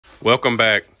Welcome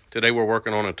back. Today we're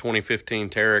working on a 2015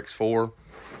 Terex 4.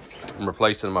 I'm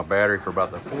replacing my battery for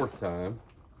about the 4th time.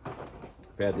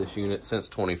 I've had this unit since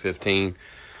 2015.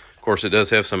 Of course, it does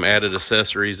have some added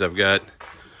accessories. I've got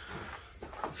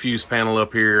a fuse panel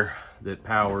up here that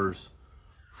powers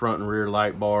front and rear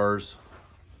light bars,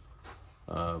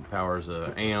 powers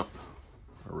an amp,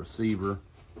 a receiver,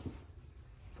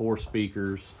 4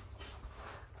 speakers,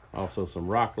 also some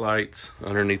rock lights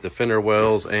underneath the fender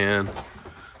wells, and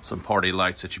some party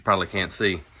lights that you probably can't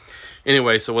see.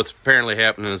 Anyway, so what's apparently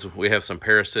happening is we have some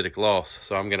parasitic loss.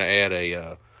 So I'm gonna add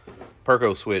a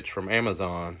Perko switch from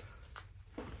Amazon.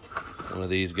 One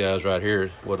of these guys right here.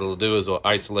 What it'll do is it'll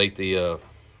isolate the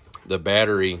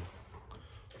battery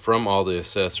from all the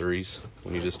accessories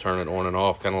when you just turn it on and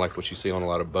off, kind of like what you see on a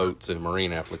lot of boats and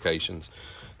marine applications.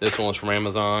 This one's from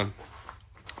Amazon.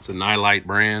 It's a Nylite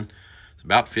brand. It's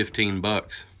about 15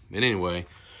 bucks. But anyway,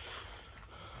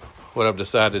 what I've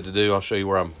decided to do, I'll show you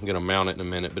where I'm going to mount it in a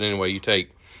minute. But anyway, you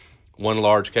take one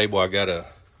large cable. I got a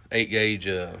 8-gauge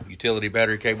utility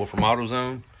battery cable from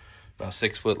AutoZone, about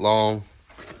 6 foot long.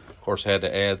 Of course, I had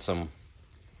to add some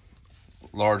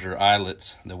larger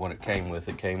eyelets than what it came with.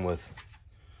 It came with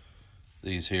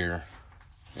these here.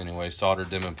 Anyway, soldered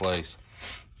them in place.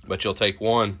 But you'll take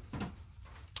one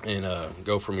and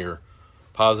go from your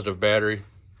positive battery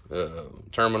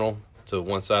terminal to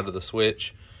one side of the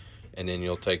switch, and then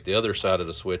you'll take the other side of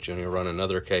the switch and you'll run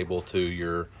another cable to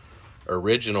your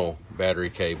original battery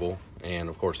cable. And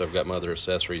of course, I've got my other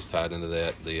accessories tied into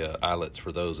that, the eyelets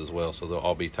for those as well, so they'll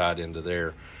all be tied into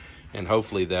there. And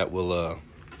hopefully that will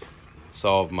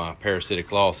solve my parasitic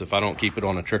loss. If I don't keep it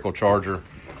on a trickle charger,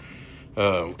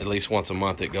 at least once a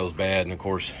month it goes bad. And of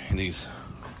course, these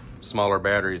smaller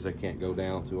batteries, they can't go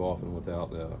down too often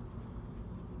without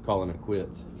calling it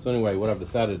quits. So anyway, what I've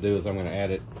decided to do is I'm going to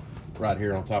add it right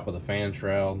here on top of the fan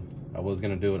shroud. I was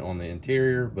going to do it on the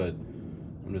interior, but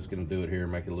I'm just going to do it here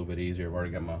and make it a little bit easier. I've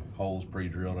already got my holes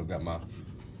pre-drilled. I've got my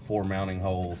 4 mounting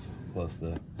holes plus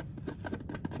the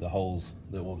holes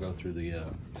that will go through the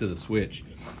to the switch.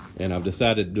 And I've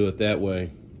decided to do it that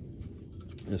way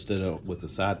instead of with the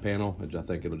side panel, which I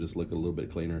think it'll just look a little bit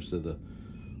cleaner instead of the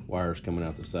wires coming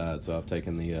out the side. So I've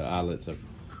taken the eyelets, I've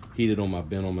heated on my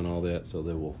Benham and all that, so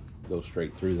they will go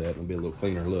straight through that. It'll be a little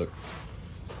cleaner look.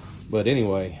 But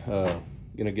anyway,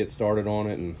 gonna get started on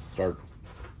it and start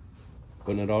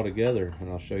putting it all together, and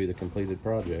I'll show you the completed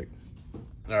project.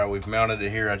 All right, we've mounted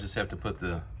it here. I just have to put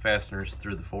the fasteners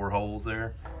through the 4 holes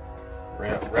there.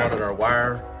 Routed our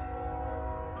wire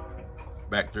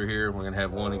back through here. We're gonna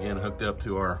have one again hooked up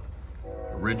to our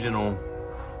original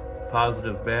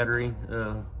positive battery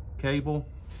cable,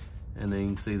 and then you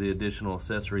can see the additional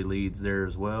accessory leads there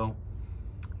as well.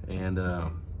 And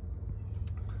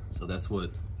so that's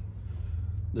what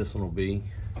this one will be.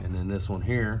 And then this one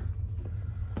here,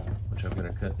 which I'm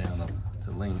gonna cut down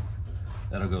to length,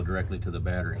 that'll go directly to the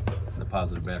battery, the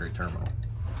positive battery terminal.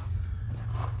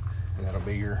 And that'll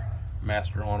be your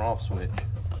master on-off switch.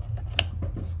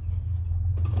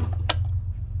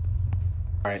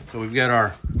 All right, so we've got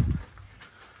our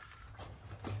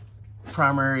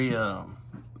primary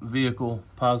vehicle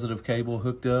positive cable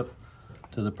hooked up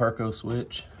to the Perko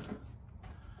switch.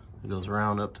 It goes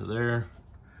around up to there.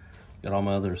 Got all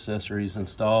my other accessories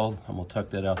installed. I'm gonna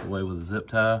tuck that out the way with a zip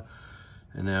tie.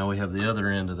 And now we have the other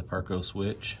end of the Perko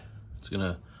switch. It's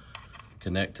gonna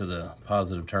connect to the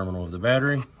positive terminal of the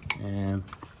battery, and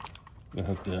I'm gonna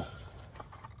hook the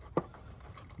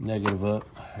negative up.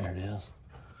 There it is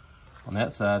on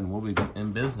that side, and we'll be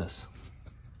in business.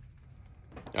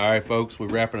 All right, folks, we're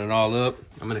wrapping it all up.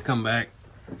 I'm gonna come back,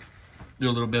 do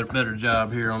a little bit better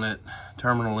job here on that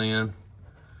terminal end.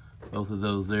 Both of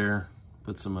those there.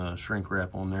 Put some shrink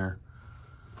wrap on there.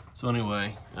 So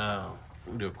anyway,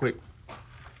 we'll do a quick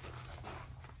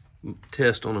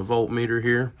test on a voltmeter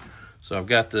here. So I've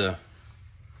got the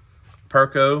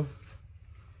Perko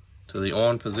to the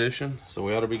on position. So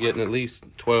we ought to be getting at least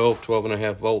 12 and a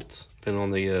half volts, depending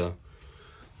on the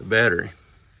battery.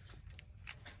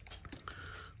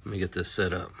 Let me get this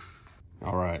set up.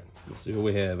 All right, let's see what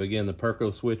we have. Again, the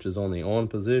Perko switch is on the on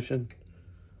position.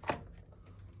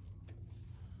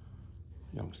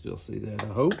 Y'all can still see that, I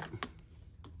hope.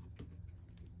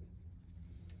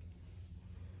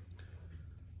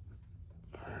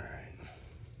 All right.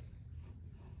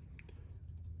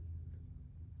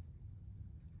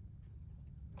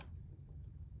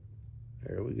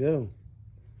 There we go.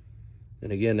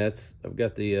 And again, I've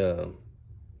got the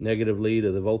negative lead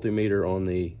of the voltmeter on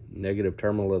the negative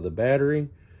terminal of the battery,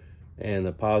 and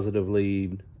the positive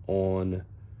lead on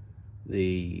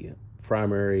the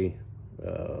primary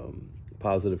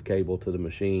positive cable to the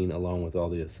machine, along with all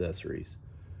the accessories.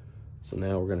 So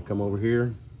now we're gonna come over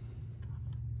here,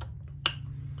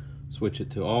 switch it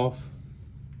to off.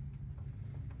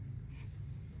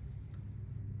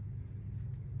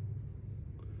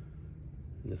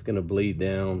 And it's gonna bleed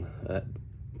down.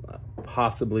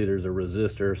 Possibly there's a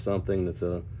resistor or something that's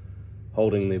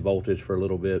holding the voltage for a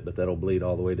little bit, but that'll bleed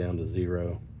all the way down to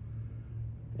 0.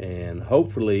 And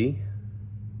hopefully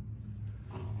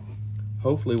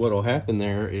what will happen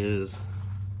there is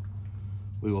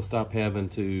we will stop having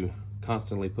to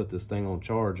constantly put this thing on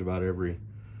charge about every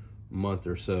month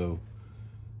or so.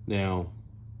 Now,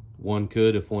 one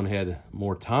could, if one had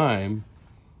more time,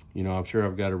 you know, I'm sure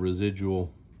I've got a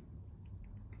residual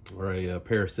or a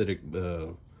parasitic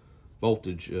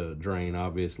voltage drain.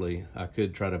 Obviously I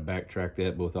could try to backtrack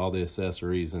that, but with all the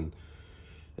accessories and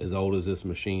as old as this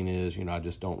machine is, you know, I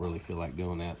just don't really feel like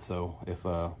doing that. So if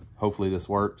hopefully this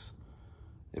works.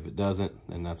 If it doesn't,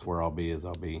 then that's where I'll be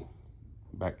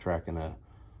backtracking a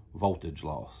voltage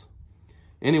loss.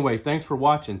 Anyway, thanks for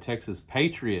watching Texas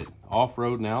Patriot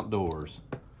Off-Road and Outdoors.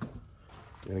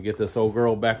 Gonna get this old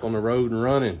girl back on the road and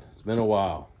running. It's been a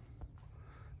while.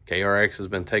 KRX has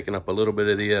been taking up a little bit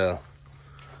of the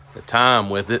time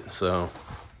with it, so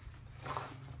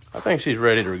I think she's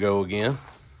ready to go again.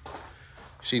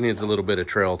 She needs a little bit of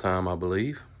trail time, I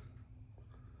believe.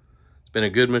 It's been a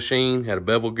good machine. Had a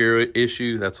bevel gear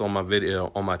issue. That's on my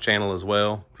video on my channel as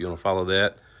well, if you want to follow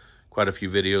that. Quite a few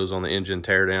videos on the engine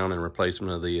teardown and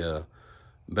replacement of the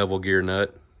bevel gear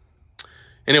nut.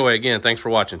 Anyway, again, thanks for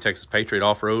watching Texas Patriot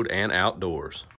Off-Road and Outdoors.